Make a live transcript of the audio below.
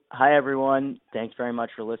Hi, everyone. Thanks very much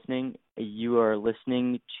for listening. You are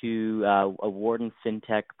listening to a Wharton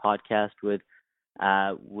FinTech podcast with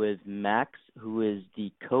Max, who is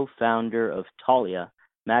the co-founder of Taulia.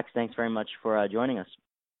 Max, thanks very much for joining us.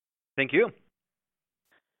 Thank you.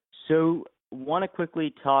 So, want to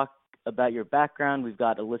quickly talk about your background. We've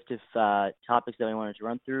got a list of topics that I wanted to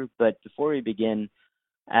run through, but before we begin,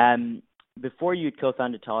 before you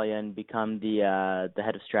co-founded Taulia and become the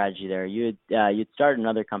head of strategy there, you'd started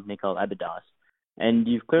another company called Ebidos, and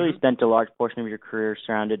you've clearly spent a large portion of your career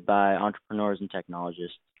surrounded by entrepreneurs and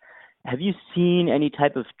technologists. Have you seen any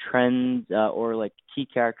type of trends or like key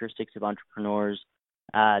characteristics of entrepreneurs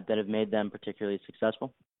that have made them particularly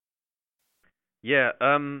successful? Yeah,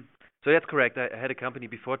 so that's correct. I had a company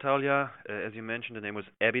before Taulia, as you mentioned. The name was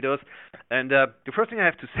Abydos. And the first thing I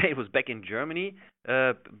have to say was back in Germany,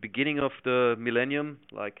 beginning of the millennium,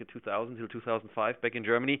 like 2000 till 2005, back in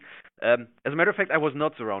Germany. As a matter of fact, I was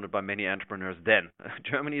not surrounded by many entrepreneurs then.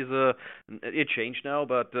 Germany it changed now,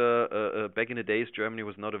 but back in the days, Germany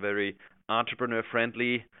was not a very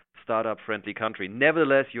entrepreneur-friendly, startup-friendly country.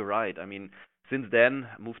 Nevertheless, you're right. I mean, since then,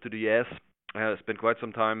 moved to the US. I spent quite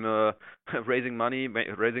some time raising money,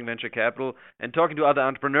 raising venture capital, and talking to other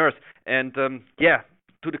entrepreneurs. And to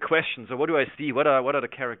the question. So, what do I see? What are the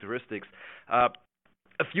characteristics? A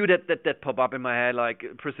few that pop up in my head, like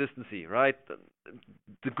persistency, right?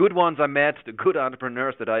 The good ones I met, the good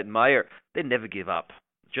entrepreneurs that I admire, they never give up.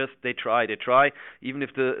 Just they try, even if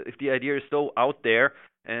the idea is so out there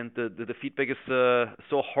and the feedback is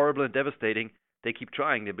so horrible and devastating. They keep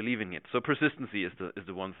trying. They believe in it. So persistency is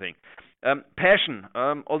the one thing. Passion.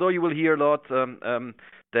 Although you will hear a lot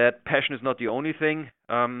that passion is not the only thing,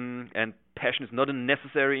 and passion is not a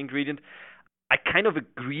necessary ingredient. I kind of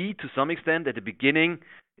agree to some extent at the beginning.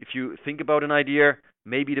 If you think about an idea,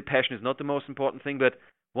 maybe the passion is not the most important thing. But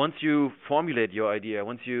once you formulate your idea,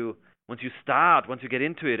 once you get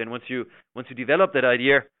into it, and once you develop that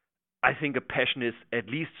idea, I think a passion is at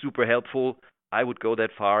least super helpful. I would go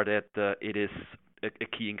that far that it is a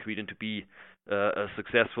key ingredient to be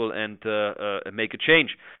successful and make a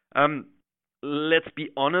change. Let's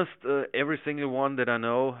be honest, every single one that I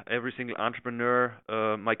know, every single entrepreneur,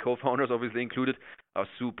 my co-founders obviously included, are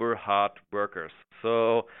super hard workers.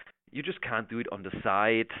 So you just can't do it on the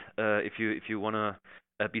side if you want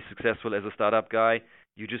to be successful as a startup guy.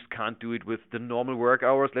 You just can't do it with the normal work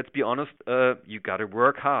hours. Let's be honest, you got to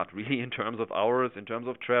work hard, really, in terms of hours, in terms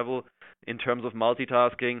of travel, in terms of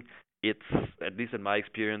multitasking. It's, at least in my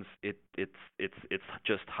experience, it's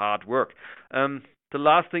just hard work. The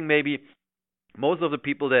last thing, maybe, most of the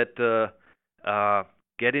people that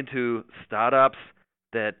get into startups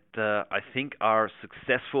that I think are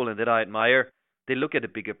successful and that I admire, they look at the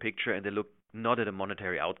bigger picture and they look not at a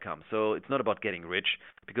monetary outcome. So it's not about getting rich,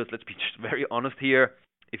 because let's be just very honest here.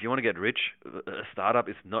 If you want to get rich, a startup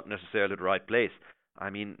is not necessarily the right place. I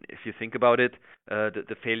mean, if you think about it,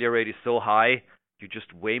 the failure rate is so high. You're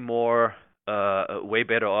just way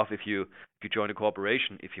better off if you join a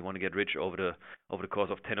corporation if you want to get rich over the course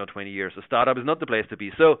of 10 or 20 years. A startup is not the place to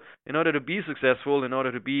be. So in order to be successful, in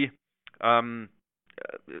order to be a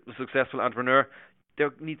successful entrepreneur, there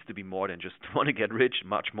needs to be more than just want to get rich,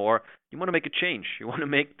 much more. You want to make a change. You want to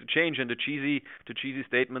make the change, and the cheesy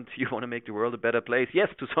statement, you want to make the world a better place. Yes,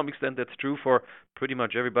 to some extent that's true for pretty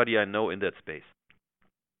much everybody I know in that space.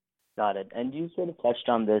 Got it. And you sort of touched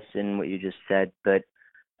on this in what you just said, but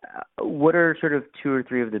what are sort of two or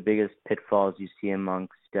three of the biggest pitfalls you see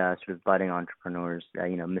amongst sort of budding entrepreneurs,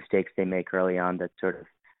 mistakes they make early on that sort of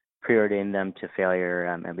preordain them to failure,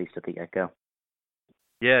 at least at the get-go?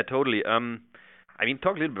 Yeah, totally. I mean,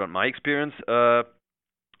 talk a little bit about my experience.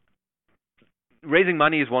 Raising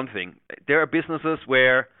money is one thing. There are businesses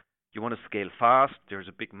where you want to scale fast. There's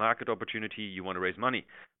a big market opportunity. You want to raise money,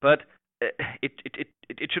 but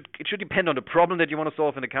it should depend on the problem that you want to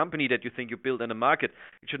solve in a company that you think you build in the market.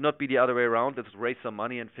 It should not be the other way around. Let's raise some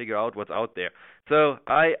money and figure out what's out there. So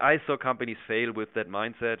I saw companies fail with that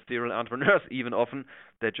mindset. Serial entrepreneurs even often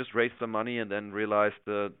that just raised some money and then realized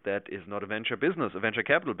that is not a venture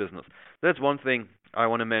capital business. That's one thing I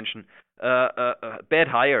want to mention. Bad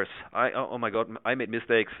hires. Oh my God, I made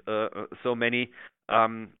mistakes. So many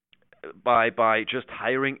by just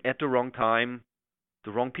hiring at the wrong time.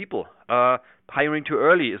 The wrong people. Hiring too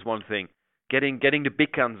early is one thing. Getting the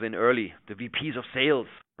big guns in early, the VPs of sales,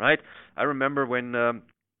 right? I remember when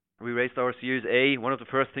we raised our Series A, one of the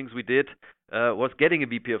first things we did was getting a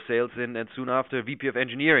VP of sales in, and soon after a VP of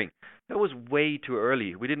engineering. That was way too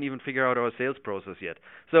early. We didn't even figure out our sales process yet.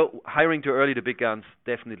 So hiring too early, the big guns,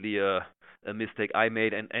 definitely a mistake I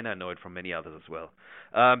made, and I know it from many others as well.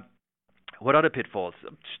 What are the pitfalls?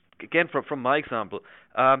 again, from my example,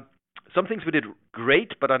 some things we did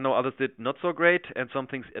great, but I know others did not so great, and some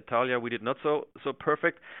things at Thalia we did not so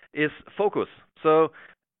perfect, is focus. So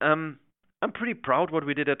I'm pretty proud what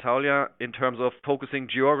we did at Thalia in terms of focusing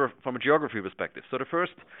from a geography perspective. So the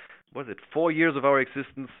first, 4 years of our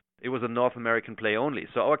existence, it was a North American play only.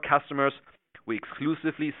 So our customers, we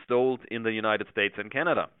exclusively sold in the United States and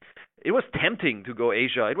Canada. It was tempting to go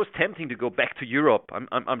Asia. It was tempting to go back to Europe.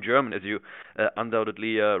 I'm German, as you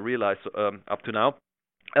undoubtedly realize up to now.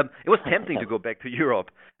 It was tempting to go back to Europe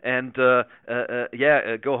and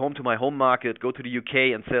go home to my home market, go to the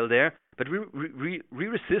UK and sell there. But we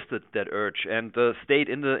resisted that urge and stayed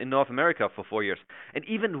in North America for 4 years. And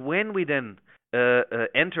even when we then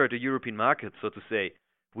entered the European market, so to say,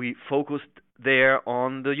 we focused there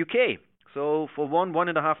on the UK. So for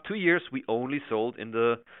 1.5, 2 years, we only sold in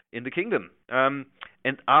the kingdom. And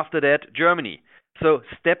after that, Germany. So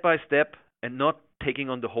step by step and not taking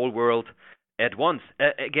on the whole world at once.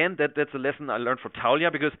 Again, that's a lesson I learned from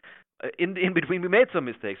Thalia, because in between we made some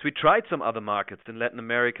mistakes. We tried some other markets in Latin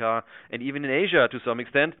America and even in Asia to some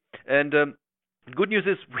extent. And good news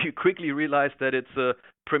is we quickly realized that it's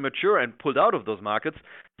premature and pulled out of those markets.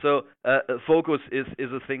 So focus is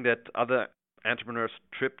a thing that other entrepreneurs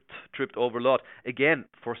tripped over a lot. Again,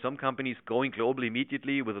 for some companies, going globally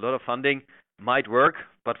immediately with a lot of funding might work,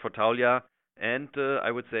 but for Thalia and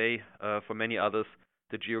I would say for many others,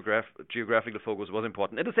 the geographical focus was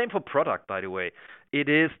important. And the same for product, by the way. It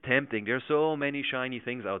is tempting. There are so many shiny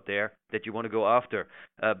things out there that you want to go after,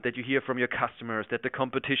 that you hear from your customers, that the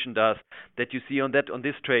competition does, that you see on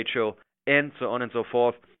this trade show, and so on and so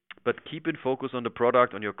forth. But keep in focus on the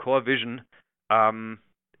product, on your core vision,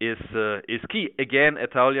 is key. Again,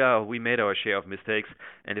 at Thalia, we made our share of mistakes,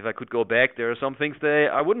 and if I could go back, there are some things that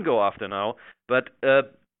I wouldn't go after now. But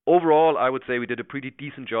overall, I would say we did a pretty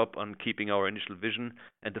decent job on keeping our initial vision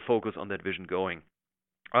and the focus on that vision going.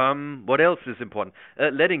 What else is important?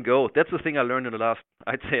 Letting go. That's the thing I learned in the last,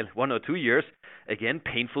 I'd say, 1 or 2 years. Again,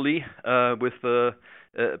 painfully, with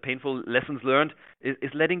painful lessons learned,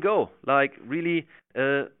 is letting go. Like really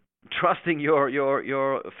trusting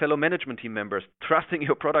your fellow management team members, trusting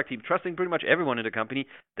your product team, trusting pretty much everyone in the company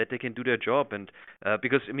that they can do their job. And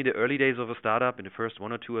because I mean, the early days of a startup, in the first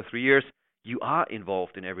 1 or 2 or 3 years, you are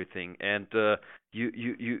involved in everything, and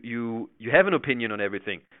you have an opinion on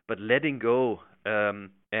everything. But letting go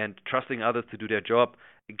and trusting others to do their job,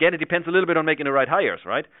 again, it depends a little bit on making the right hires,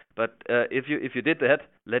 right? But if you did that,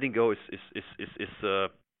 letting go is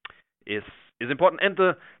important. And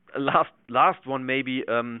the last one maybe,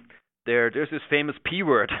 there's this famous P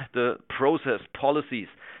word, the process policies,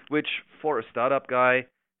 which for a startup guy,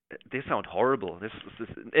 they sound horrible.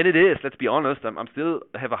 And it is. Let's be honest. I'm still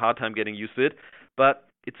have a hard time getting used to it, but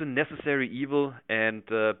it's a necessary evil. And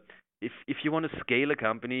if you want to scale a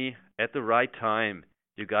company at the right time,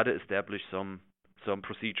 you got to establish some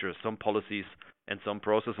procedures, some policies, and some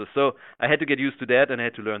processes. So I had to get used to that, and I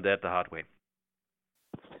had to learn that the hard way.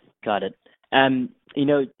 Got it.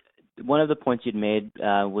 One of the points you'd made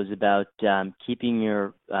was about keeping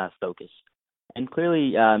your focus. And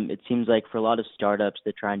clearly, it seems like for a lot of startups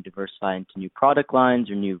that try and diversify into new product lines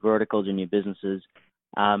or new verticals or new businesses,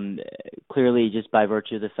 clearly just by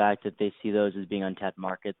virtue of the fact that they see those as being untapped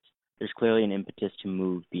markets, there's clearly an impetus to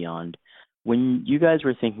move beyond. When you guys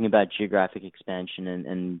were thinking about geographic expansion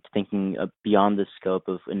and thinking beyond the scope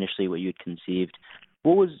of initially what you'd conceived,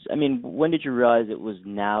 when did you realize it was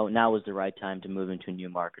now was the right time to move into a new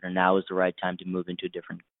market, or now is the right time to move into a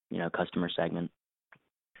different, customer segment?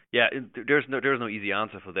 Yeah, there's no easy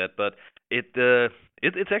answer for that, but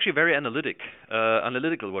it's actually very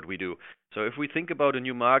analytical what we do. So if we think about a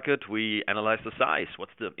new market, we analyze the size.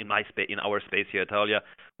 What's in our space here at Thalia?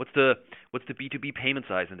 What's the B2B payment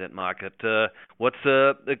size in that market? What's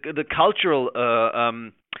the cultural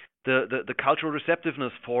the cultural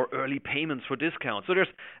receptiveness for early payments, for discounts? So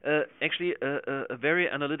there's actually a very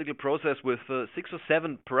analytical process with 6 or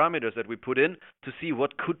 7 parameters that we put in to see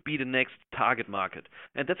what could be the next target market.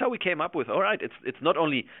 And that's how we came up with, all right, it's not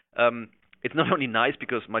only nice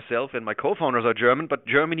because myself and my co-founders are German, but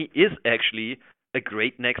Germany is actually a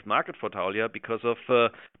great next market for Thalia because of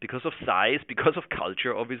size, because of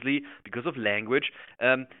culture, obviously, because of language,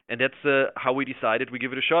 and that's how we decided we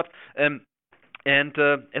give it a shot. And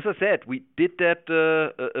as I said, we did that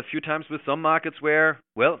a few times with some markets where,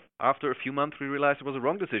 well, after a few months, we realized it was a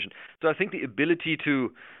wrong decision. So I think the ability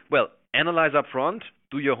to, analyze up front,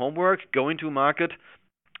 do your homework, go into a market,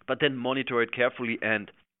 but then monitor it carefully,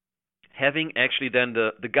 and having actually then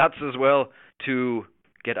the guts as well to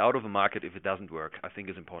get out of a market if it doesn't work, I think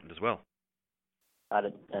is important as well. Got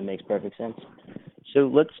it. That makes perfect sense. So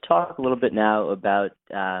let's talk a little bit now about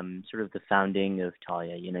sort of the founding of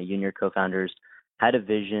Talia. You know, you and your co-founders had a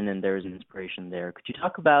vision and there was an inspiration there. Could you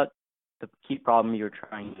talk about the key problem you were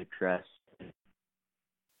trying to address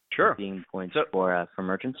Sure. being points So for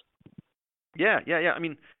merchants? yeah. I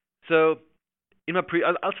mean, so in my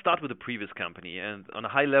I'll start with the previous company, and on a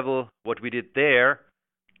high level, what we did there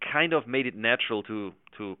kind of made it natural to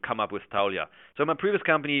come up with Taulia. So my previous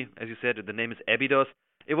company, as you said, the name is Abydos.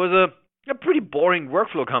 It was a pretty boring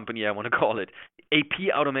workflow company, I want to call it.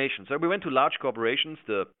 AP automation. So we went to large corporations,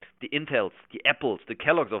 the Intels, the Apples, the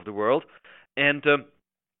Kellogg's of the world, and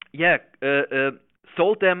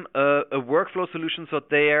sold them a workflow solution so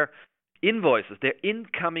their invoices, their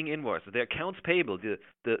incoming invoices, their accounts payable,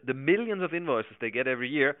 the millions of invoices they get every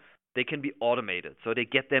year, they can be automated. So they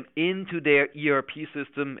get them into their ERP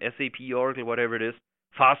system, SAP, Oracle, whatever it is,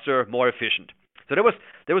 faster, more efficient. So that was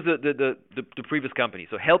the previous company.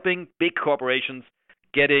 So helping big corporations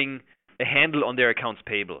getting a handle on their accounts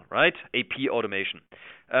payable, right? AP automation.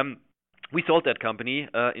 We sold that company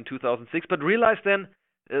in 2006, but realized then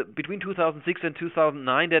between 2006 and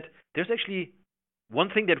 2009 that there's actually one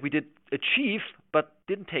thing that we did achieve but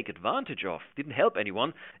didn't take advantage of, didn't help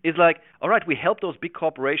anyone, is like, all right, we help those big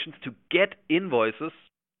corporations to get invoices,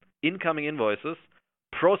 incoming invoices,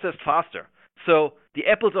 processed faster. So the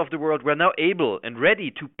Apples of the world were now able and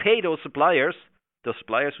ready to pay those suppliers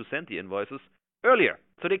who sent the invoices, earlier.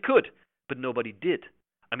 So they could, but nobody did.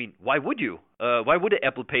 I mean, why would you? Why would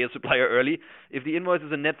Apple pay a supplier early? If the invoice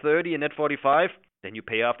is a net 30 and net 45, then you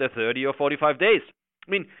pay after 30 or 45 days.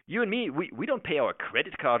 I mean, you and me, we don't pay our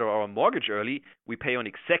credit card or our mortgage early. We pay on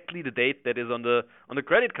exactly the date that is on the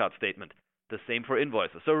credit card statement. The same for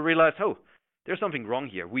invoices. So we realized, oh, there's something wrong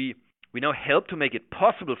here. We now help to make it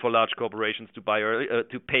possible for large corporations to buy early,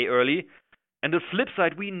 to pay early. And the flip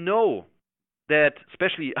side, we know that,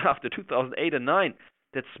 especially after 2008 and 9,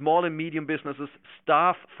 that small and medium businesses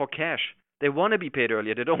starve for cash. They want to be paid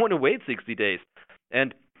earlier. They don't want to wait 60 days.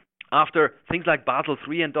 And after things like Basel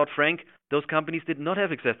III and Dodd-Frank, those companies did not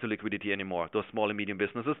have access to liquidity anymore, those small and medium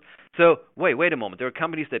businesses. So wait a moment. There are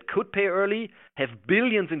companies that could pay early, have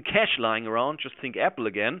billions in cash lying around, just think Apple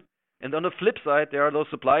again. And on the flip side, there are those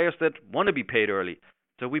suppliers that want to be paid early.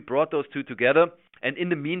 So we brought those two together. And in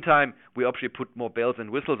the meantime, we actually put more bells and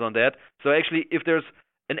whistles on that. So actually, if there's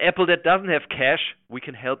an Apple that doesn't have cash, we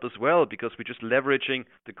can help as well because we're just leveraging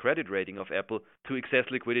the credit rating of Apple to access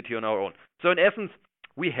liquidity on our own. So in essence,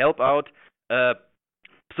 we help out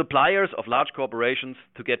suppliers of large corporations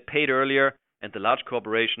to get paid earlier, and the large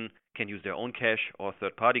corporation can use their own cash or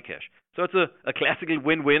third-party cash. So it's a classical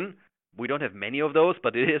win-win. We don't have many of those,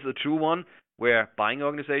 but it is a true one where buying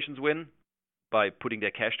organizations win by putting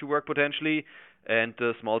their cash to work potentially, and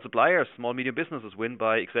small suppliers, small medium businesses win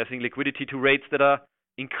by accessing liquidity to rates that are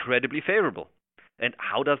incredibly favorable. And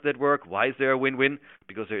how does that work? Why is there a win-win?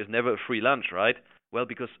 Because there is never a free lunch, right? Well,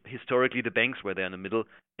 because historically the banks were there in the middle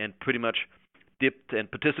and pretty much dipped and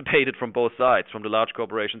participated from both sides, from the large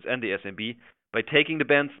corporations and the SMB. By taking the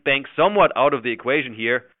banks somewhat out of the equation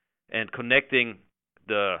here and connecting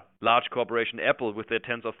the large corporation Apple with their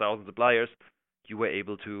tens of thousands of suppliers, you were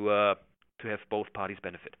able to have both parties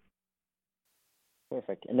benefit.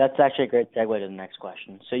 Perfect. And that's actually a great segue to the next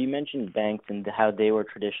question. So you mentioned banks and how they were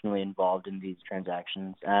traditionally involved in these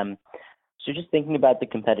transactions. So just thinking about the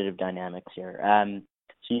competitive dynamics here.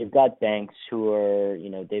 So you've got banks who are,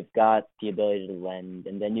 they've got the ability to lend,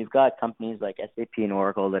 and then you've got companies like SAP and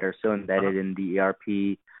Oracle that are so embedded in the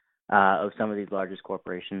ERP of some of these largest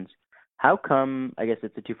corporations. How come, I guess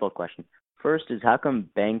it's a twofold question. First is how come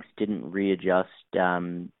banks didn't readjust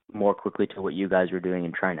more quickly to what you guys were doing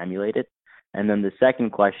and try and emulate it? And then the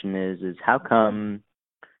second question is how come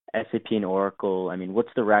SAP and Oracle, I mean, what's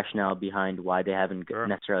the rationale behind why they haven't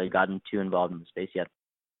necessarily gotten too involved in the space yet?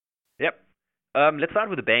 Yep. Let's start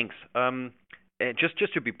with the banks.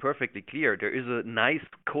 Just to be perfectly clear, there is a nice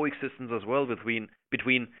coexistence as well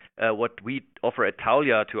between what we offer at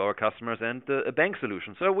Taulia to our customers and a bank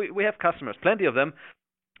solution. So we have customers, plenty of them,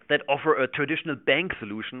 that offer a traditional bank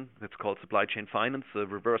solution. It's called supply chain finance,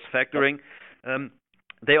 reverse factoring.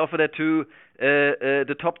 They offer that to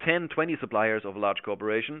the top 10, 20 suppliers of a large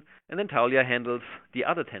corporation, and then Taulia handles the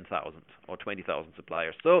other 10,000 or 20,000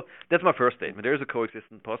 suppliers. So that's my first statement. There is a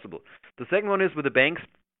coexistence possible. The second one is with the banks,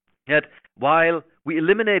 that while we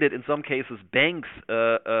eliminated in some cases banks,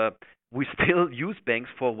 we still use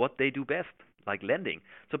banks for what they do best, like lending.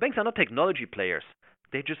 So banks are not technology players.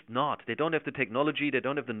 They're just not. They don't have the technology, they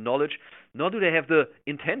don't have the knowledge, nor do they have the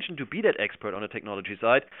intention to be that expert on the technology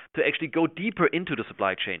side to actually go deeper into the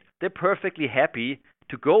supply chain. They're perfectly happy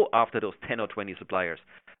to go after those 10 or 20 suppliers.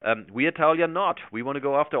 We at Taulia not. We want to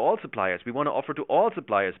go after all suppliers. We want to offer to all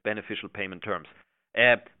suppliers beneficial payment terms.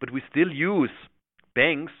 But we still use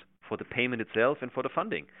banks for the payment itself and for the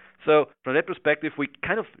funding. So from that perspective, we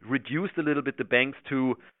kind of reduced a little bit the banks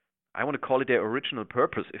to, I want to call it their original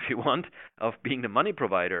purpose, if you want, of being the money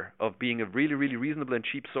provider, of being a really, really reasonable and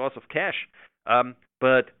cheap source of cash.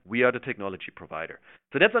 But we are the technology provider.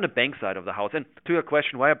 So that's on the bank side of the house. And to your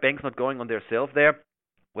question, why are banks not going on their self there?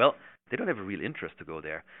 Well, they don't have a real interest to go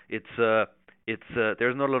there. There's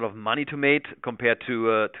not a lot of money to make compared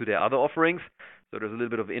to their other offerings. So there's a little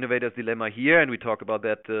bit of innovator's dilemma here, and we talk about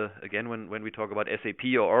that again when we talk about SAP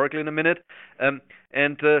or Oracle in a minute. And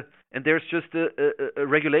there's just a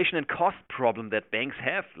regulation and cost problem that banks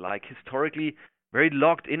have, like historically very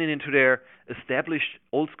locked in and into their established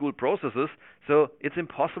old school processes. So it's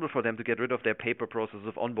impossible for them to get rid of their paper process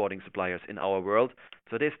of onboarding suppliers in our world.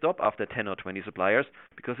 So they stop after 10 or 20 suppliers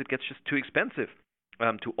because it gets just too expensive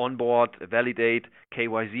to onboard, validate,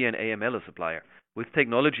 KYC, and AML a supplier. With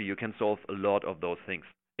technology, you can solve a lot of those things.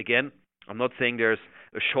 Again, I'm not saying there's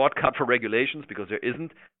a shortcut for regulations, because there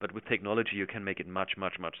isn't, but with technology, you can make it much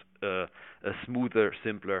smoother,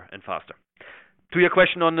 simpler, and faster. To your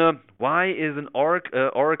question on why is an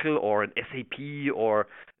Oracle or an SAP or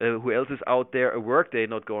who else is out there, a Workday,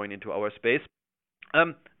 not going into our space? A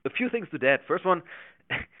few things to that. First one,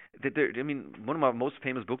 one of my most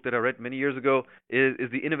famous books that I read many years ago is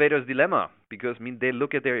The Innovator's Dilemma, because they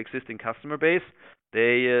look at their existing customer base,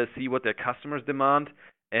 they see what their customers demand,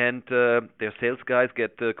 and their sales guys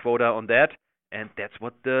get the quota on that, and that's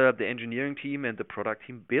what the engineering team and the product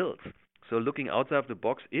team builds. So looking outside of the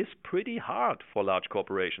box is pretty hard for large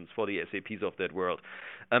corporations, for the SAPs of that world.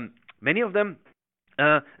 Many of them,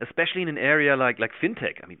 especially in an area like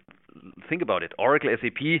fintech. Think about it. Oracle,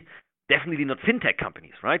 SAP, definitely not fintech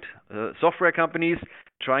companies, right? Software companies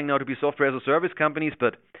trying now to be software as a service companies,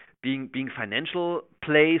 but being financial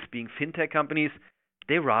plays, being fintech companies,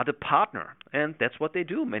 they rather partner, and that's what they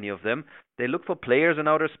do. Many of them, they look for players in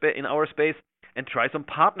our space and try some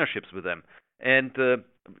partnerships with them. And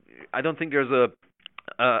I don't think there's a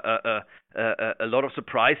lot of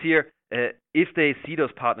surprise here. If they see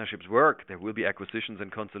those partnerships work, there will be acquisitions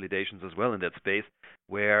and consolidations as well in that space,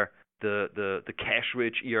 where the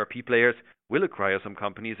cash-rich ERP players will acquire some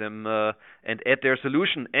companies and add their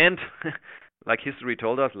solution, and like history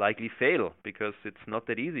told us, likely fail, because it's not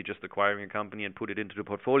that easy just acquiring a company and put it into the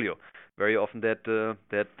portfolio. Very often that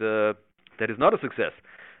is not a success.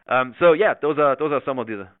 So yeah, those are some of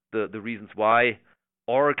the reasons why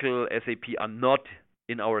Oracle, SAP are not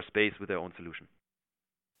in our space with their own solution.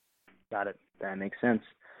 Got it. That makes sense.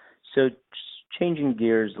 So just changing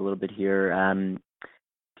gears a little bit here,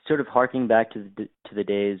 sort of harking back to the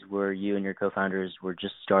days where you and your co-founders were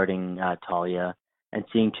just starting Taulia and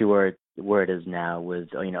seeing to where it is now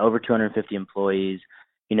with over 250 employees,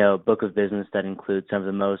 book of business that includes some of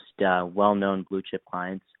the most well-known blue chip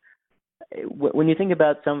clients. When you think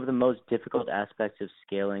about some of the most difficult aspects of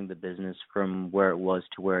scaling the business from where it was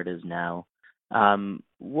to where it is now,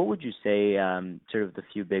 what would you say sort of the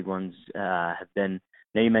few big ones have been?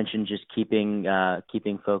 Now, you mentioned just keeping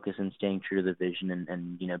focus and staying true to the vision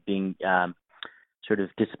and being sort of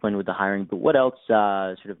disciplined with the hiring. But what else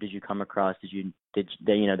sort of did you come across that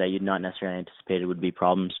you'd not necessarily anticipated would be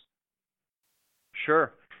problems?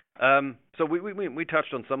 Sure. So we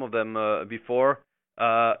touched on some of them before.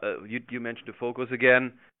 You mentioned the focus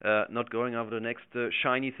again, not going after the next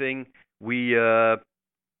shiny thing. We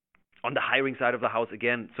on the hiring side of the house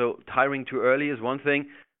again. So hiring too early is one thing,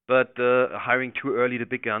 but hiring too early the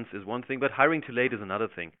big guns is one thing. But hiring too late is another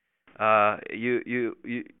thing.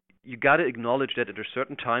 You got to acknowledge that at a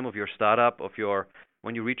certain time of your startup,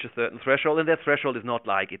 when you reach a certain threshold, and that threshold is not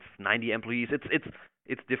like it's 90 employees.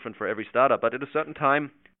 It's different for every startup. But at a certain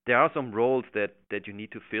time, there are some roles that you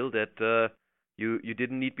need to fill that you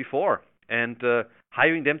didn't need before, and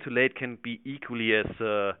hiring them too late can be equally as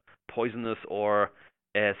poisonous or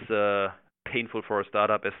as painful for a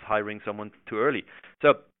startup as hiring someone too early.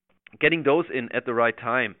 So getting those in at the right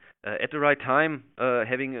time,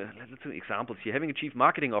 having let's do examples here. Having a chief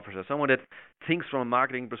marketing officer, someone that thinks from a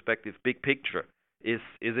marketing perspective, big picture, is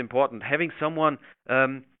important. Having someone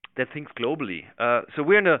that thinks globally. So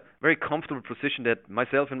we're in a very comfortable position that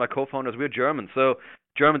myself and my co-founders, we're German. So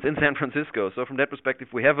Germans in San Francisco. So from that perspective,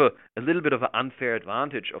 we have a little bit of an unfair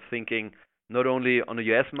advantage of thinking not only on the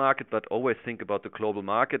US market, but always think about the global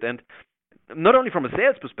market. And not only from a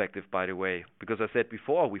sales perspective, by the way, because I said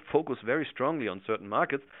before, we focus very strongly on certain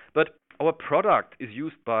markets, but our product is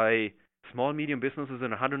used by small, medium businesses in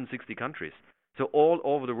 160 countries. So all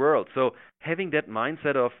over the world. So having that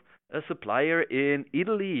mindset of a supplier in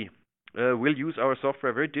Italy will use our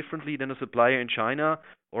software very differently than a supplier in China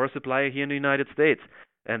or a supplier here in the United States.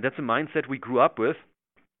 And that's a mindset we grew up with,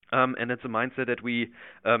 and that's a mindset that we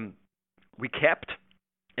kept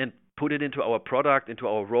and put it into our product, into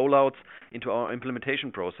our rollouts, into our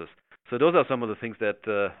implementation process. So those are some of the things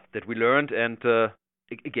that we learned. And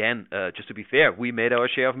again, just to be fair, we made our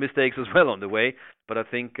share of mistakes as well on the way. But I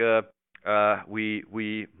think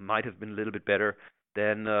we might have been a little bit better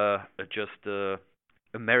than just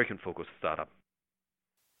American-focused startup.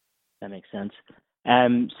 That makes sense.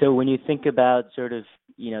 So when you think about sort of,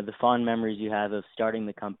 the fond memories you have of starting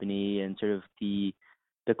the company and sort of the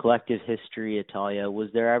collective history at Taulia, was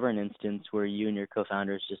there ever an instance where you and your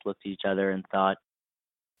co-founders just looked at each other and thought,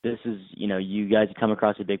 this is, you guys have come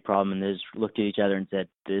across a big problem and they just looked at each other and said,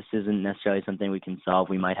 this isn't necessarily something we can solve.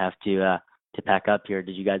 We might have to pack up here.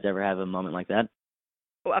 Did you guys ever have a moment like that?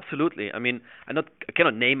 Oh, absolutely. I mean, I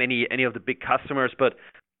cannot name any of the big customers, but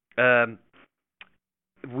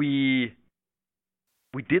we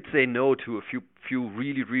did say no to a few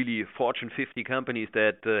really, really Fortune 50 companies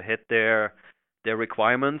that had their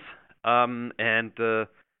requirements, and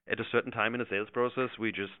at a certain time in the sales process,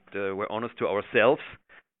 we just were honest to ourselves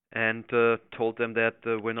and told them that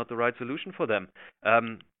we're not the right solution for them.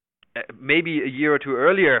 Maybe a year or two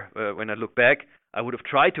earlier, when I look back, I would have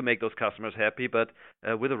tried to make those customers happy, but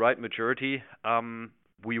with the right maturity,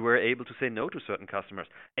 we were able to say no to certain customers.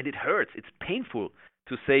 And it hurts. It's painful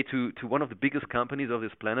to say to one of the biggest companies of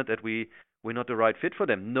this planet that we're not the right fit for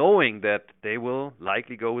them, knowing that they will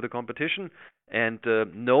likely go with the competition and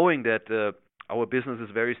knowing that our business is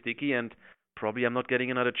very sticky and probably I'm not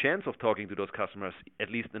getting another chance of talking to those customers,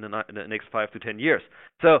 at least in the next 5 to 10 years.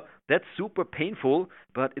 So that's super painful,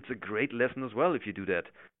 but it's a great lesson as well if you do that,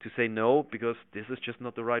 to say no, because this is just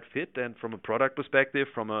not the right fit. And from a product perspective,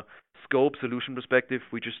 from a scope solution perspective,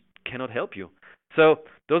 we just cannot help you. So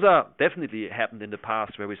those are definitely happened in the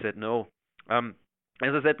past where we said no.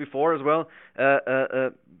 As I said before as well,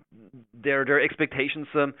 there are expectations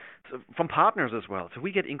from partners as well. So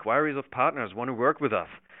we get inquiries of partners want to work with us.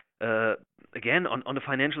 Again, on the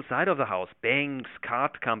financial side of the house, banks,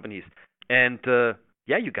 card companies, and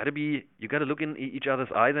you got to look in each other's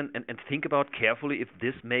eyes and think about carefully if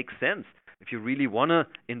this makes sense. If you really want to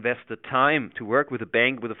invest the time to work with a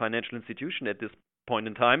bank, with a financial institution at this point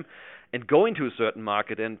in time, and go into a certain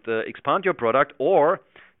market and expand your product, or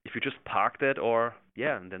if you just park that,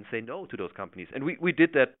 and then say no to those companies. And we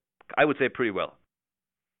did that, I would say, pretty well.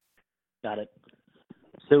 Got it.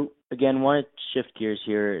 So again, want to shift gears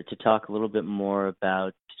here to talk a little bit more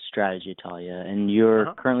about strategy at Taulia. And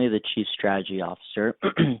you're currently the Chief Strategy Officer.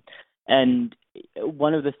 And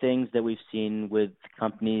one of the things that we've seen with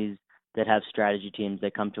companies that have strategy teams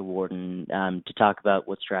that come to Wharton to talk about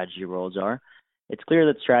what strategy roles are, it's clear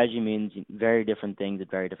that strategy means very different things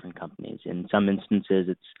at very different companies. In some instances,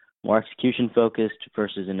 it's more execution-focused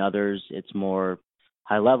versus in others, it's more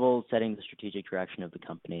high-level, setting the strategic direction of the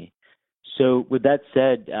company. So with that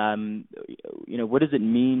said, what does it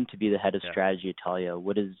mean to be the head of strategy at Taulia?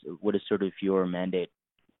 What is sort of your mandate?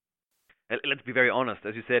 Let's be very honest.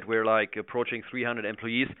 As you said, we're like approaching 300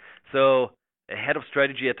 employees. So a head of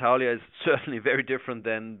strategy at Taulia is certainly very different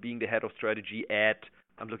than being the head of strategy at,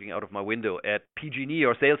 I'm looking out of my window, at PG&E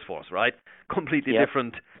or Salesforce, right? Completely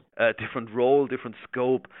different role, different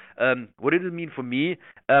scope. What did it mean for me?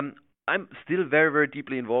 I'm still very, very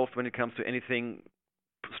deeply involved when it comes to anything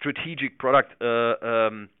strategic product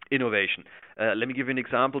innovation. Let me give you an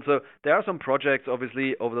example. So there are some projects,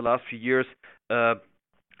 obviously, over the last few years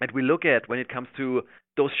that we look at when it comes to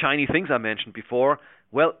those shiny things I mentioned before.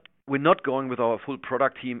 Well, we're not going with our full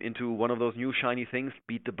product team into one of those new shiny things,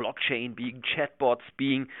 be it the blockchain, being chatbots,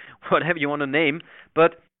 being whatever you want to name.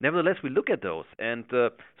 But nevertheless, we look at those. And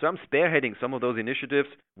so I'm spearheading some of those initiatives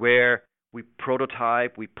where we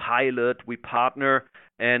prototype, we pilot, we partner,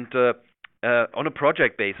 and on a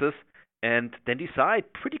project basis, and then decide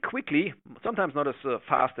pretty quickly, sometimes not as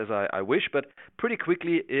fast as I wish, but pretty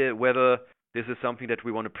quickly whether this is something that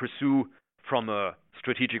we want to pursue from a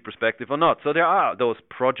strategic perspective or not. So there are those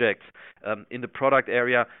projects in the product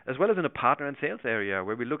area as well as in the partner and sales area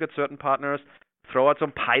where we look at certain partners, throw out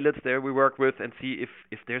some pilots there we work with and see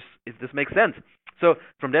if this makes sense. So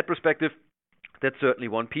from that perspective, that's certainly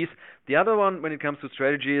one piece. The other one when it comes to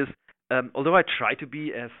strategy is, although I try to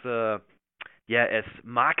be as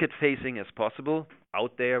market-facing as possible,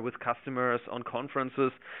 out there with customers, on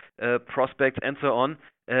conferences, prospects, and so on,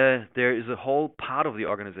 there is a whole part of the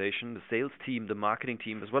organization, the sales team, the marketing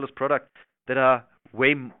team, as well as product, that are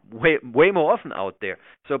way more often out there.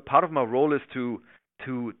 So part of my role is to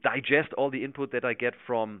to digest all the input that I get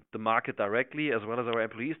from the market directly, as well as our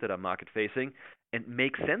employees that are market facing, and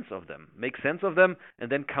make sense of them.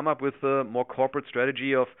 And then come up with a more corporate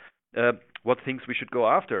strategy of what things we should go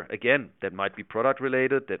after. Again, that might be product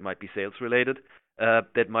related, that might be sales related,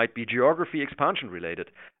 that might be geography expansion related.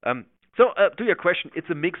 So to your question, it's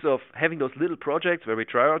a mix of having those little projects where we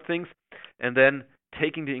try out things, and then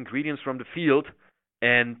taking the ingredients from the field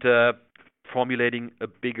and formulating a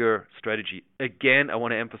bigger strategy. Again, I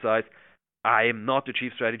want to emphasize, I am not the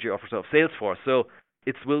chief strategy officer of Salesforce, so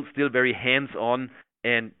it's still very hands-on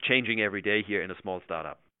and changing every day here in a small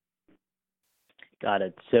startup. Got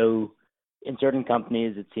it. So in certain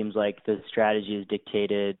companies, it seems like the strategy is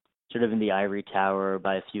dictated sort of in the ivory tower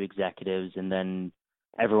by a few executives, and then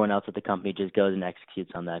everyone else at the company just goes and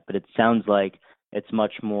executes on that. But it sounds like it's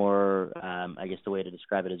much more, I guess the way to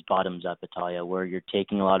describe it is bottoms up, Italia, where you're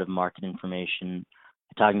taking a lot of market information,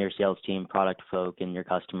 talking to your sales team, product folk, and your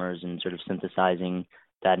customers, and sort of synthesizing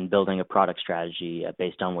that and building a product strategy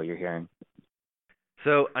based on what you're hearing.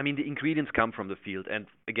 So, I mean, the ingredients come from the field. And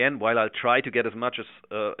again, while I'll try to get as much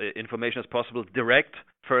information as possible direct,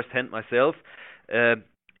 firsthand myself,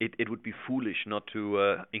 it would be foolish not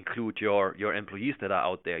to include your employees that are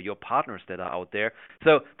out there, your partners that are out there.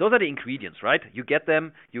 So those are the ingredients, right? You get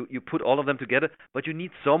them, you put all of them together, but you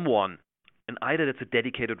need someone, and either that's a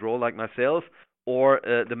dedicated role like myself, or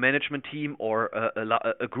the management team, or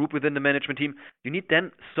a group within the management team. You need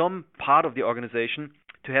then some part of the organization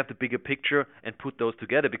to have the bigger picture and put those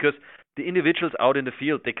together, because the individuals out in the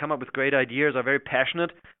field, they come up with great ideas, are very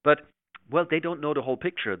passionate, but well, they don't know the whole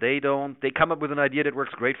picture. They come up with an idea that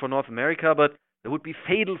works great for North America, but it would be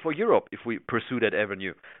fatal for Europe if we pursue that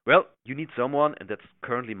avenue. Well, you need someone, and that's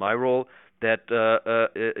currently my role, that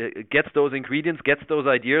gets those ingredients, gets those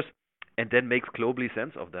ideas, and then makes globally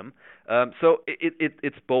sense of them. So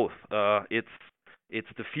it's both. It's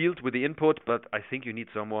the field with the input, but I think you need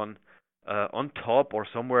someone on top or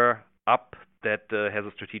somewhere up that has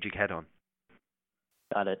a strategic head on.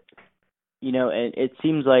 Got it. You know, it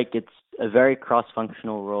seems like it's a very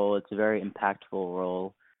cross-functional role. It's a very impactful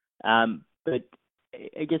role. But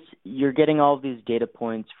I guess you're getting all of these data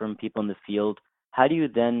points from people in the field. How do you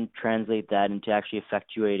then translate that into actually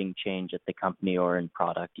effectuating change at the company or in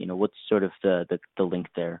product? You know, what's sort of the link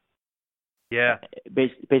there? Yeah.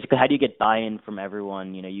 Basically, how do you get buy-in from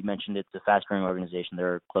everyone? You know, you mentioned it's a fast-growing organization.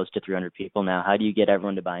 There are close to 300 people now. How do you get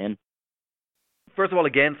everyone to buy in? First of all,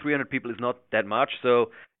 again, 300 people is not that much,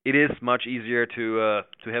 so it is much easier to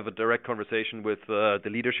have a direct conversation with the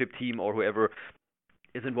leadership team or whoever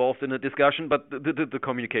is involved in a discussion. But the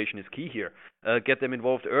communication is key here. Get them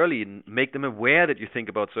involved early and make them aware that you think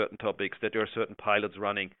about certain topics, that there are certain pilots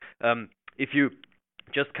running. If you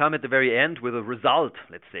just come at the very end with a result,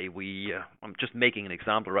 let's say I'm just making an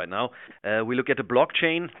example right now. We look at the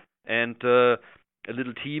blockchain, and a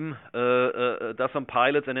little team does some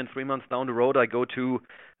pilots, and then 3 months down the road, I go to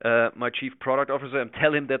my chief product officer and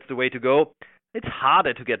tell him that's the way to go. It's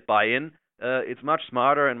harder to get buy-in. It's much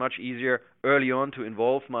smarter and much easier early on to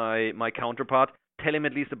involve my counterpart, tell him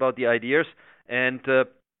at least about the ideas, and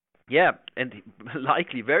and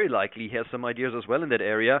very likely he has some ideas as well in that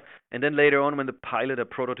area. And then later on, when the pilot or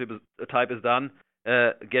prototype is done,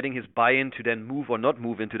 getting his buy-in to then move or not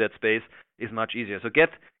move into that space is much easier. So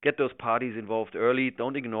get those parties involved early.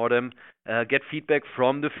 Don't ignore them. Get feedback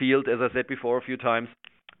from the field, as I said before a few times.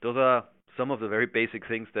 Those are some of the very basic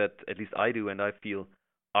things that at least I do and I feel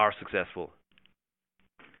are successful.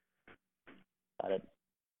 Got it.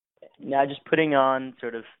 Now, just putting on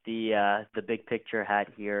sort of the big picture hat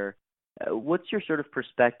here, what's your sort of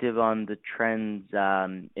perspective on the trends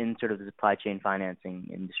in sort of the supply chain financing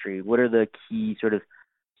industry? What are the key sort of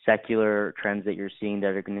secular trends that you're seeing that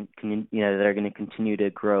are going to continue to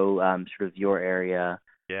grow sort of your area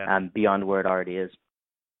beyond where it already is?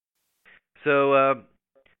 So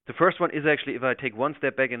the first one is actually, if I take one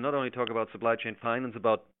step back and not only talk about supply chain finance,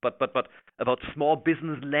 but about small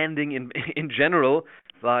business lending in general,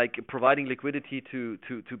 like providing liquidity to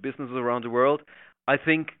businesses around the world. I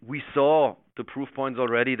think we saw the proof points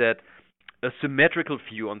already that a symmetrical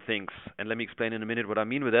view on things, and let me explain in a minute what I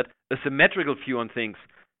mean with that, a symmetrical view on things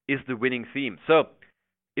is the winning theme. So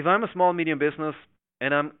if I'm a small, medium business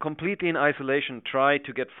and I'm completely in isolation, try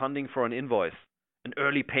to get funding for an invoice, an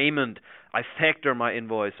early payment, I factor my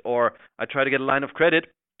invoice, or I try to get a line of credit,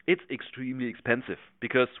 it's extremely expensive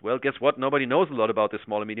because, well, guess what? Nobody knows a lot about this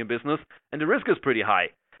small and medium business, and the risk is pretty high.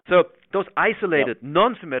 So those isolated,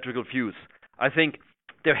 non-symmetrical views, I think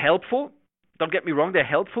they're helpful. Don't get me wrong, they're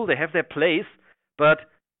helpful. They have their place, but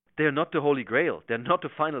they're not the holy grail. They're not the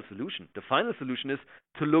final solution. The final solution is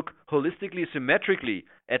to look holistically, symmetrically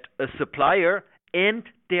at a supplier and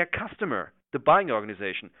their customer, the buying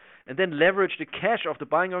organization, and then leverage the cash of the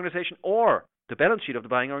buying organization or the balance sheet of the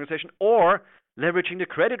buying organization or leveraging the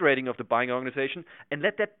credit rating of the buying organization and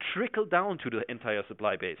let that trickle down to the entire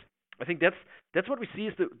supply base. I think that's what we see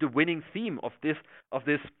is the winning theme of this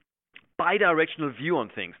bi-directional view on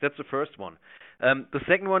things. That's the first one. The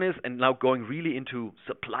second one is, and now going really into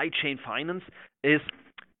supply chain finance, is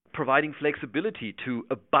providing flexibility to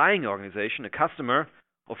a buying organization, a customer,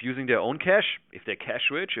 of using their own cash, if they're cash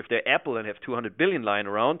rich, if they're Apple and have 200 billion lying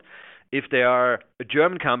around, if they are a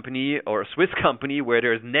German company or a Swiss company where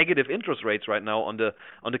there's negative interest rates right now on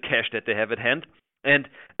the cash that they have at hand, and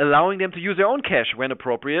allowing them to use their own cash when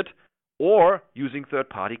appropriate, or using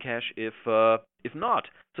third-party cash if not.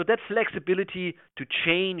 So that flexibility to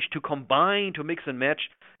change, to combine, to mix and match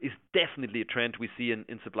is definitely a trend we see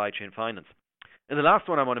in supply chain finance. And the last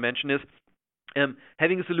one I want to mention is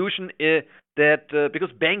having a solution that because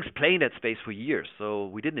banks play in that space for years, so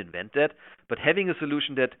we didn't invent that, but having a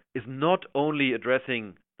solution that is not only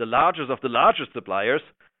addressing the largest of the largest suppliers,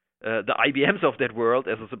 the IBMs of that world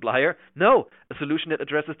as a supplier, no, a solution that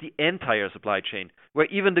addresses the entire supply chain, where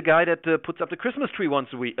even the guy that puts up the Christmas tree once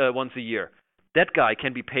a year, that guy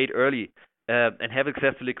can be paid early and have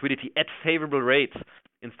access to liquidity at favorable rates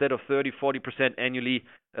instead of 30-40% annually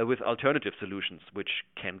with alternative solutions, which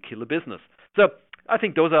can kill a business. So I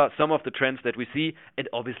think those are some of the trends that we see, and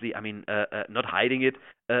obviously, I mean, not hiding it,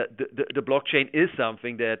 the blockchain is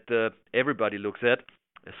something that everybody looks at.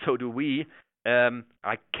 So do we.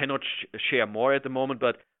 I cannot share more at the moment,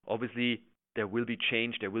 but obviously there will be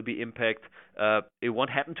change, there will be impact. It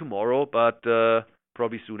won't happen tomorrow, but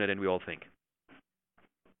probably sooner than we all think.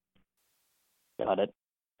 Got it.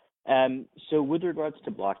 So with regards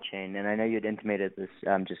to blockchain, and I know you had intimated this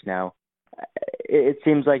just now, it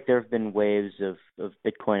seems like there have been waves of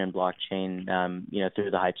Bitcoin and blockchain,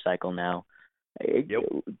 through the hype cycle now. Yep.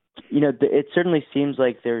 It certainly seems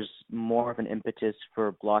like there's more of an impetus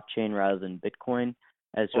for blockchain rather than Bitcoin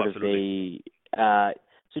as sort of a.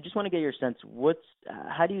 So just want to get your sense.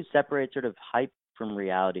 How do you separate sort of hype from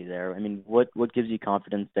reality there? I mean, what gives you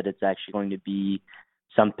confidence that it's actually going to be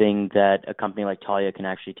something that a company like Taulia can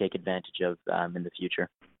actually take advantage of in the future?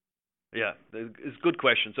 Yeah, it's a good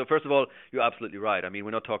question. So first of all, you're absolutely right. I mean,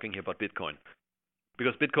 we're not talking here about Bitcoin,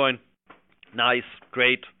 because Bitcoin, nice,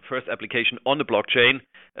 great first application on the blockchain,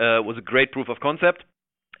 was a great proof of concept,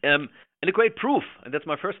 and a great proof, and that's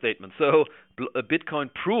my first statement. So Bitcoin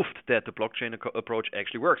proved that the blockchain approach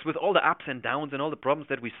actually works. With all the ups and downs and all the problems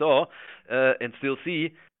that we saw and still see,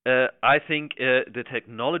 I think the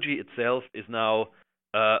technology itself is now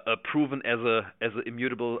proven as an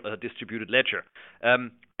immutable distributed ledger.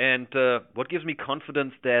 And what gives me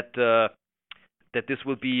confidence that this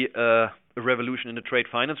will be a revolution in the trade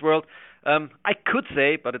finance world? I could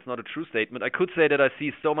say, but it's not a true statement, I could say that I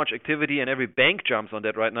see so much activity and every bank jumps on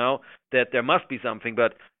that right now that there must be something.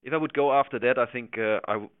 But if I would go after that, I think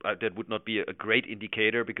that would not be a great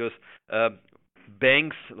indicator, because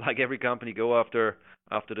banks, like every company, go after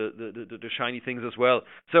the shiny things as well.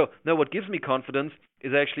 So now what gives me confidence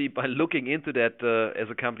is actually by looking into that as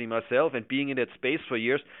a company myself and being in that space for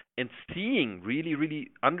years and seeing, really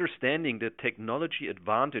understanding the technology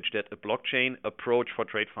advantage that a blockchain approach for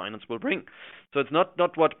trade finance will bring. So it's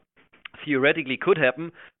not what theoretically could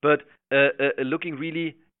happen, but looking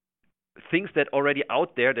really things that already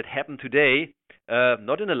out there that happen today,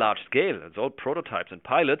 not in a large scale, it's all prototypes and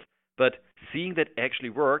pilots, but seeing that actually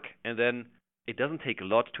work, and then it doesn't take a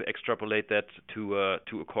lot to extrapolate that to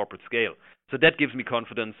a corporate scale. So that gives me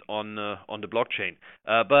confidence on the blockchain.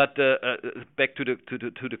 But back to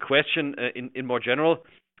the question in more general,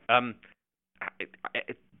 am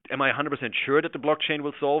I 100% sure that the blockchain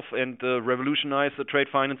will solve and revolutionize the trade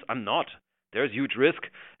finance? I'm not. There's huge risk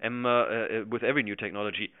with every new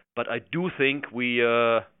technology, but I do think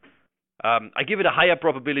I give it a higher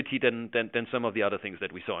probability than some of the other things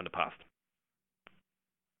that we saw in the past.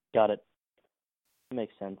 Got it.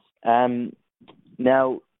 Makes sense.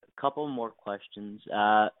 Now, a couple more questions.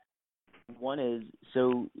 One is,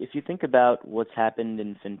 so if you think about what's happened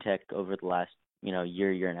in fintech over the last,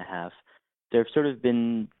 year and a half, there have sort of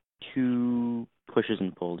been two pushes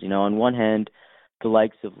and pulls. On one hand, the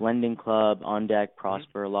likes of Lending Club, OnDeck,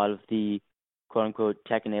 Prosper, a lot of the quote-unquote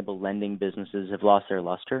tech-enabled lending businesses have lost their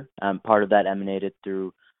luster. Part of that emanated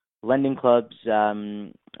through Lending Clubs,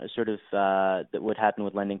 that what happened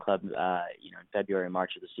with Lending Club, in February,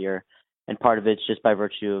 March of this year, and part of it's just by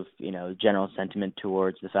virtue of general sentiment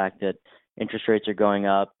towards the fact that interest rates are going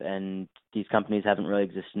up, and these companies haven't really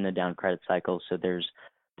existed in a down credit cycle, so there's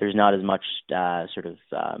not as much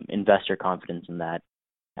investor confidence in that.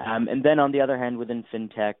 And then on the other hand, within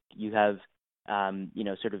fintech, you have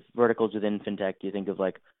sort of verticals within fintech. You think of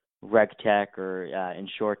like RegTech or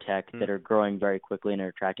InsurTech that are growing very quickly and are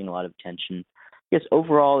attracting a lot of attention. I guess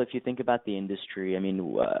overall, if you think about the industry, I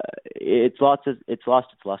mean, it's lost its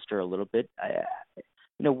luster a little bit.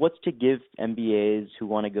 What's to give MBAs who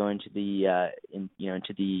want to go into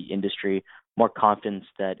into the industry more confidence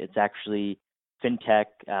that it's actually fintech,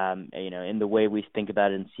 in the way we think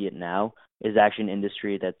about it and see it now, is actually an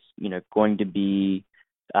industry that's going to be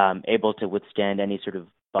able to withstand any sort of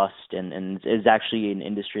bust and is actually an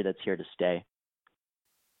industry that's here to stay.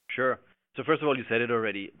 Sure. So first of all, you said it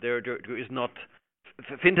already. There is not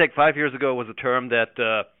fintech 5 years ago was a term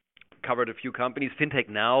that covered a few companies. Fintech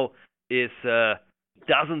now is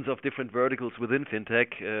dozens of different verticals within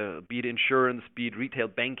fintech, be it insurance, be it retail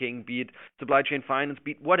banking, be it supply chain finance,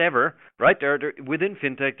 be it whatever, right? There within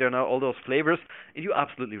fintech, there are now all those flavors. And you're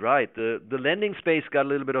absolutely right. The lending space got a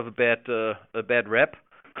little bit of a bad rep.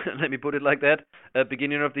 Let me put it like that.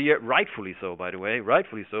 Beginning of the year, rightfully so, by the way,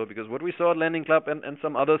 rightfully so, because what we saw at Lending Club and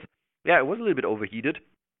some others, yeah, it was a little bit overheated,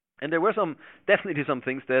 and there were definitely some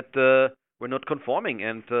things that were not conforming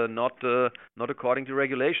and not according to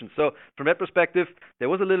regulations. So from that perspective, there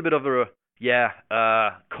was a little bit of a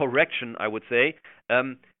correction, I would say.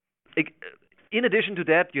 In addition to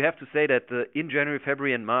that, you have to say that in January,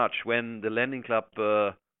 February, and March, when the Lending Club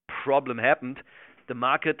problem happened, the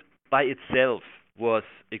market by itself was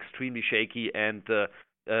extremely shaky, and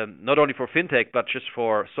not only for fintech, but just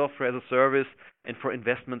for software as a service and for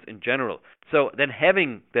investments in general. So then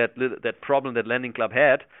having that problem that Lending Club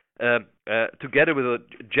had, together with a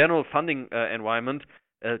general funding environment,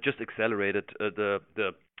 just accelerated the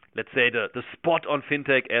let's say the spot on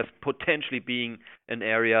fintech as potentially being an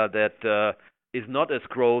area that is not as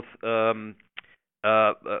growth. There's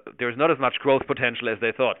not as much growth potential as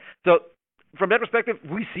they thought. So from that perspective,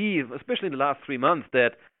 we see, especially in the last 3 months,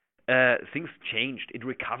 that things changed. It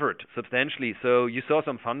recovered substantially. So you saw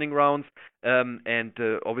some funding rounds, and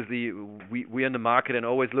obviously we're in the market and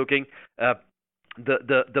always looking.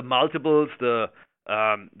 The multiples, the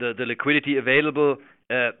liquidity available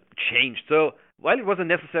changed. So while it was a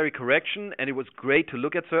necessary correction and it was great to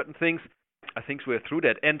look at certain things, I think we're through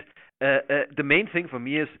that. And the main thing for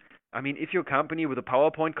me is, I mean, if you're a company with a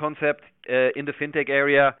PowerPoint concept in the fintech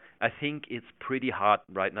area, I think it's pretty hard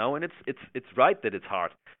right now, and it's right that it's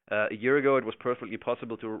hard. A year ago, it was perfectly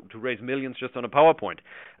possible to raise millions just on a PowerPoint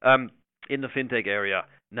in the fintech area.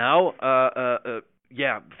 Now,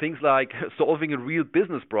 things like solving a real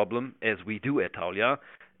business problem, as we do at Taulia,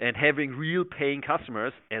 and having real paying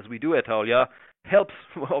customers, as we do at Taulia, helps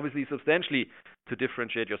obviously substantially to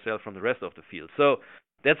differentiate yourself from the rest of the field. So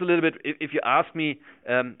that's a little bit. If you ask me,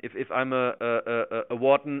 if I'm a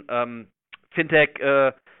Wharton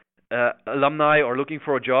fintech alumni or looking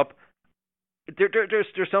for a job,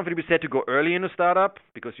 there's something to be said to go early in a startup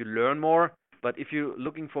because you learn more. But if you're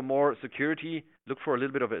looking for more security, look for a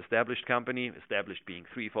little bit of an established company, established being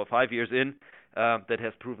 3, 4, 5 years in, that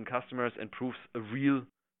has proven customers and proves a real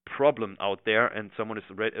problem out there, and someone is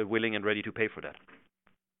willing and ready to pay for that.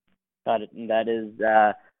 Got it. And that is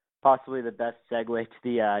possibly the best segue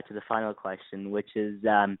to the final question, which is,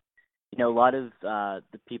 a lot of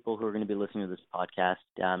the people who are going to be listening to this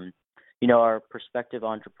podcast, are prospective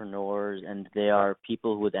entrepreneurs, and they are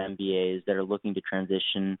people with MBAs that are looking to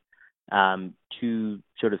transition to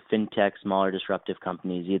sort of fintech, smaller disruptive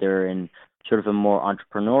companies, either in sort of a more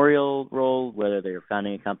entrepreneurial role, whether they're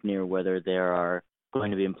founding a company or whether they are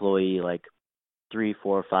going to be employee like 3,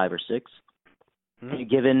 4, 5, or 6. Mm-hmm.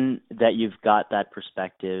 Given that you've got that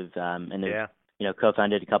perspective, and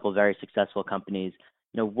co-founded a couple of very successful companies,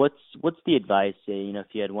 what's the advice? If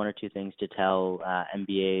you had 1 or 2 things to tell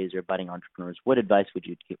MBAs or budding entrepreneurs, what advice would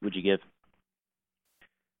you give?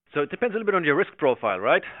 So it depends a little bit on your risk profile,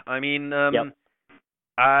 right? I mean, yep.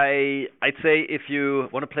 I'd say if you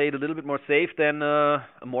want to play it a little bit more safe than a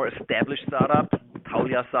more established startup,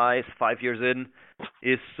 Taulia size, 5 years in,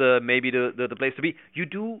 is maybe the place to be.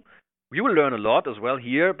 You will learn a lot as well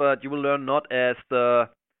here, but you will learn not as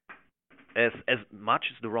much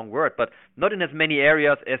is the wrong word, but not in as many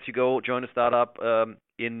areas as you go join a startup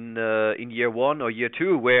in year 1 or year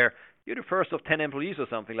 2, where you're the first of 10 employees or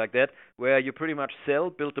something like that, where you pretty much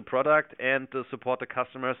build the product and support the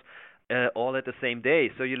customers all at the same day.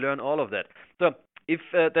 So you learn all of that. So if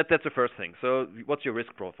that's the first thing. So what's your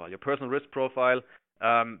risk profile? Your personal risk profile,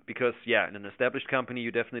 because in an established company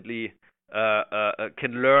you definitely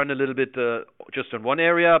can learn a little bit just on one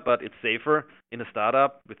area, but it's safer in a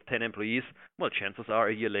startup with 10 employees. Well, chances are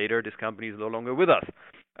a year later this company is no longer with us.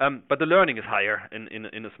 But the learning is higher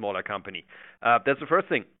in a smaller company. That's the first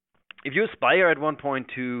thing. If you aspire at one point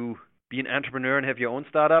to be an entrepreneur and have your own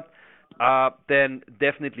startup, then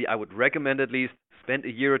definitely I would recommend at least spend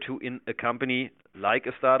a year or two in a company like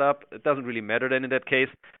a startup. It doesn't really matter then in that case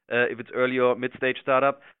if it's early or mid-stage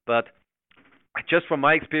startup, but just from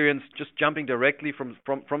my experience, just jumping directly from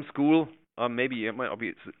school, maybe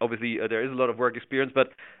obviously there is a lot of work experience, but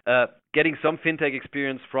getting some fintech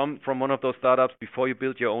experience from one of those startups before you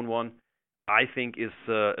build your own one, I think is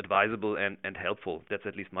advisable and helpful. That's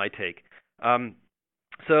at least my take.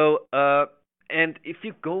 So and if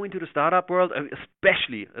you go into the startup world,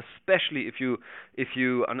 especially if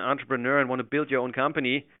you an entrepreneur and want to build your own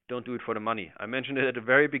company, don't do it for the money. I mentioned it at the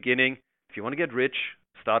very beginning. If you want to get rich,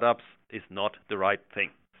 startups is not the right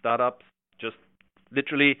thing. Startups just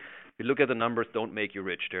literally, if you look at the numbers, don't make you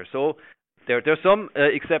rich. There's some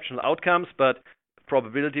exceptional outcomes, but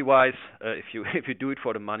probability-wise, if you do it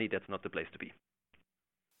for the money, that's not the place to be.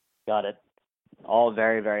 Got it. All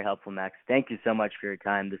very, very helpful, Max. Thank you so much for your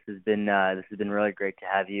time. This has been really great to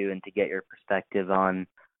have you and to get your perspective on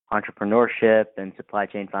entrepreneurship and supply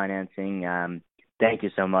chain financing. Thank you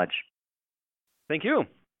so much. Thank you.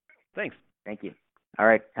 Thanks. Thank you. All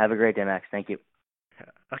right. Have a great day, Max. Thank you.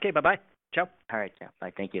 Okay. Bye-bye. Ciao. All right. Ciao.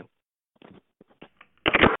 Bye. Thank you.